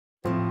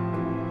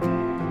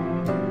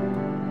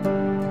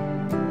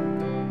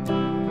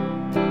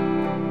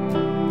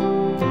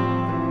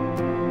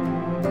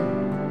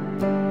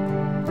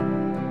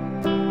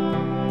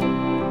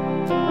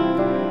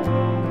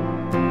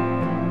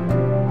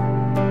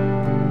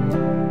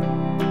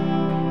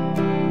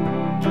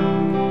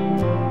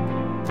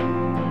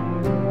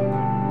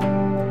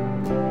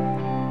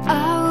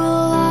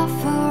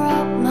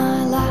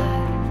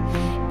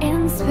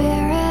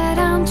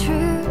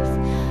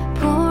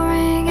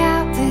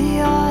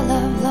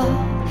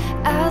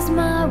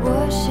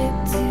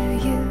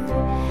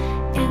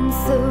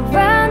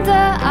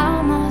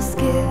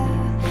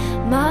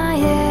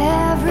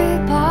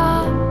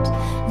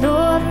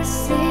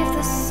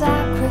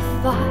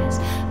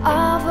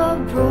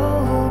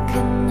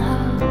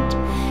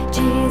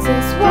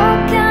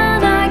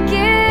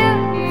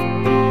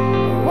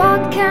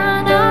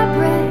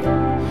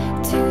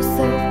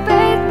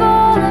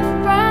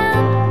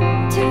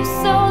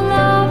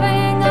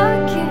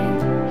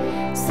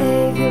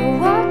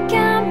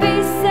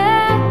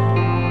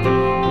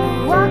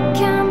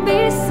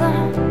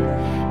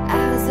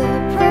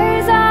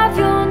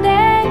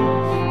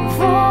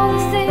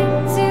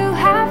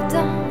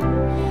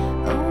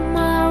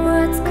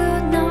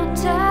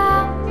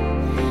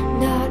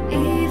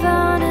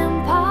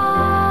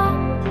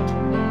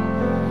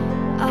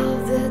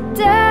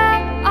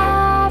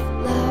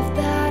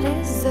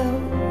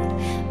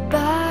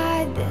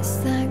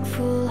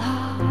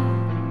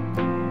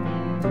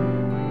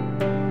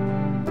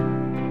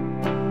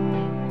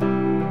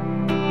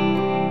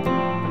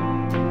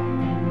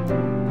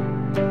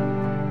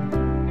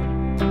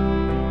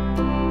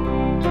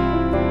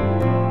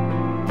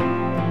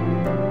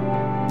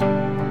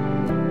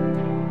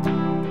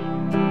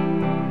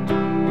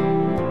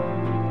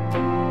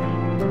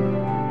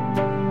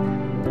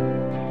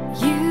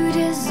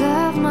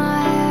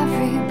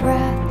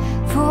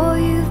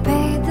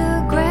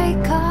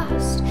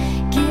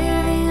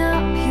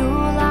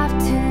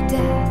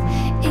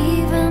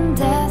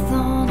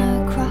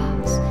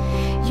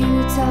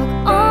took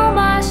all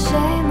my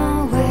shame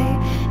away.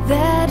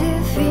 They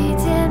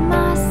defeated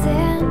my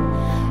sin,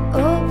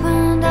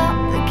 opened up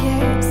the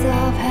gates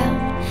of hell,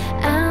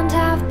 and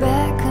have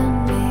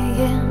beckoned me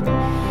in.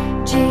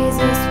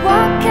 Jesus,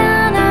 what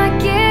can I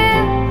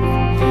give?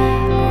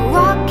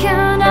 What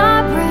can I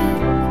bring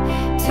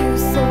to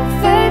so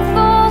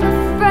faithful a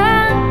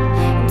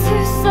friend, to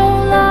so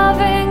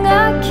loving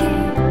a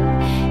King?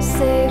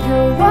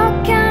 Savior, what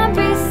can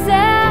be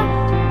said?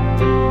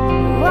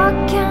 What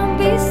can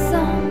be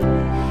sung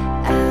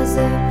as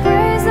a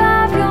praise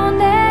of your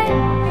name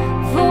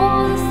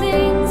for the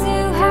things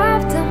you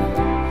have done?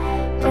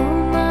 Oh,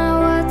 my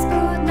words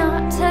could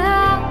not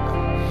tell,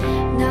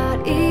 not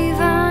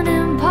even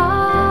in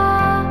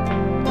part,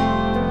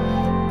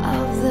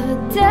 of the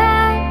day